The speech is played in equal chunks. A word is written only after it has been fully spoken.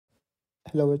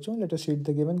Hello bachcho, let us read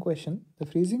the given question. The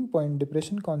freezing point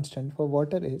depression constant for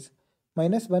water is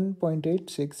minus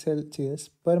 1.86 Celsius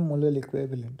per molar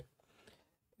equivalent.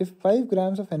 If 5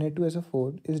 grams of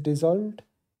Na2SO4 is dissolved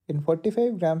in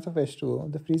 45 grams of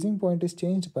H2O, the freezing point is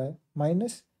changed by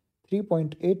minus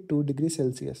 3.82 degrees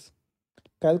Celsius.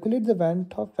 Calculate the Van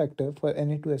Hoff factor for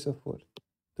Na2SO4.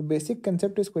 तो basic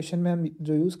concept इस question में हम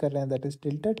जो use कर रहे हैं that is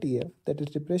delta T F that is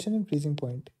depression in freezing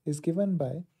point is given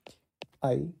by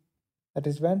I that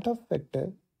is Van Hoff factor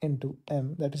into m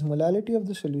that is molality of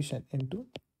the solution into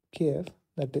kf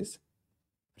that is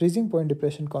freezing point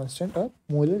depression constant or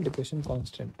molar depression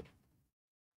constant.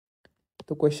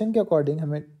 तो question के according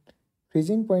हमें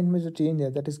freezing point में जो change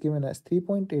है that is given as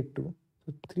 3.82 तो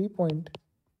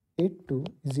 3.82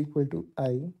 is equal to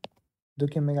आई जो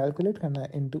कि हमें कैलकुलेट करना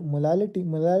है into molality.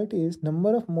 Molality is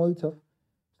number of moles of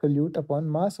solute upon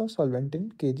mass of solvent in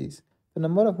KGs. तो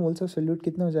number of moles of solute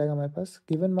कितना हो जाएगा हमारे पास.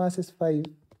 Given mass is 5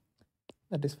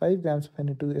 that is 5 grams of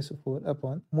Na2SO4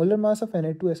 upon molar mass of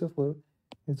Na2SO4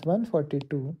 is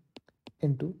 142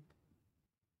 into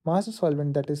mass of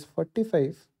solvent that is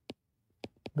 45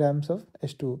 grams of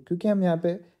H2O. क्योंकि हम यहाँ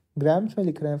पे grams में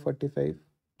लिख रहे हैं 45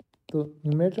 तो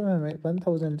न्यूमरेटर में हमें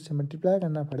 1000 से मल्टीप्लाई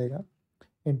करना पड़ेगा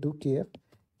इंटू के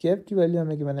एफ की वैल्यू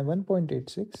हमें गिवन है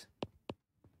 1.86.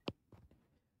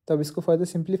 तो अब इसको फर्दर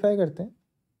सिंप्लीफाई करते हैं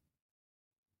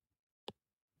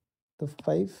तो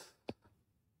 5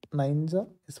 9s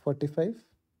is 45.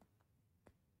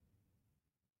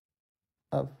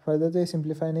 अब फर्दर तो ये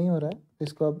सिंप्लीफाई नहीं हो रहा है,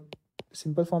 इसको अब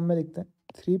सिंपल फॉर्म में लिखते हैं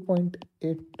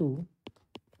 3.82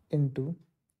 इंटू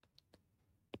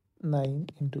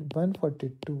 9 इंटू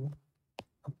 142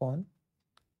 अपॉन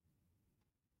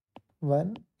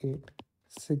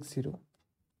 1860.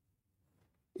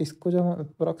 इसको जब हम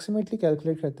अप्रॉक्सीमेटली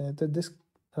कैलकुलेट करते हैं तो this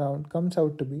round comes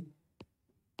out to be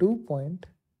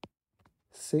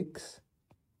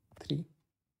 2.63.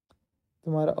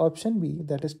 तुम्हारा option B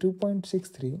that is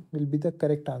 2.63 will be the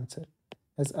correct answer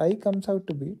as I comes out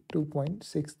to be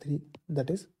 2.63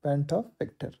 that is Van Hoff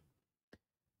factor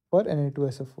for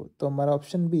Na2SO4. तो हमारा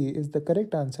option B is the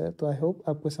correct answer. तो I hope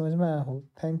आपको समझ में आया हो.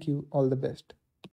 Thank you. All the best.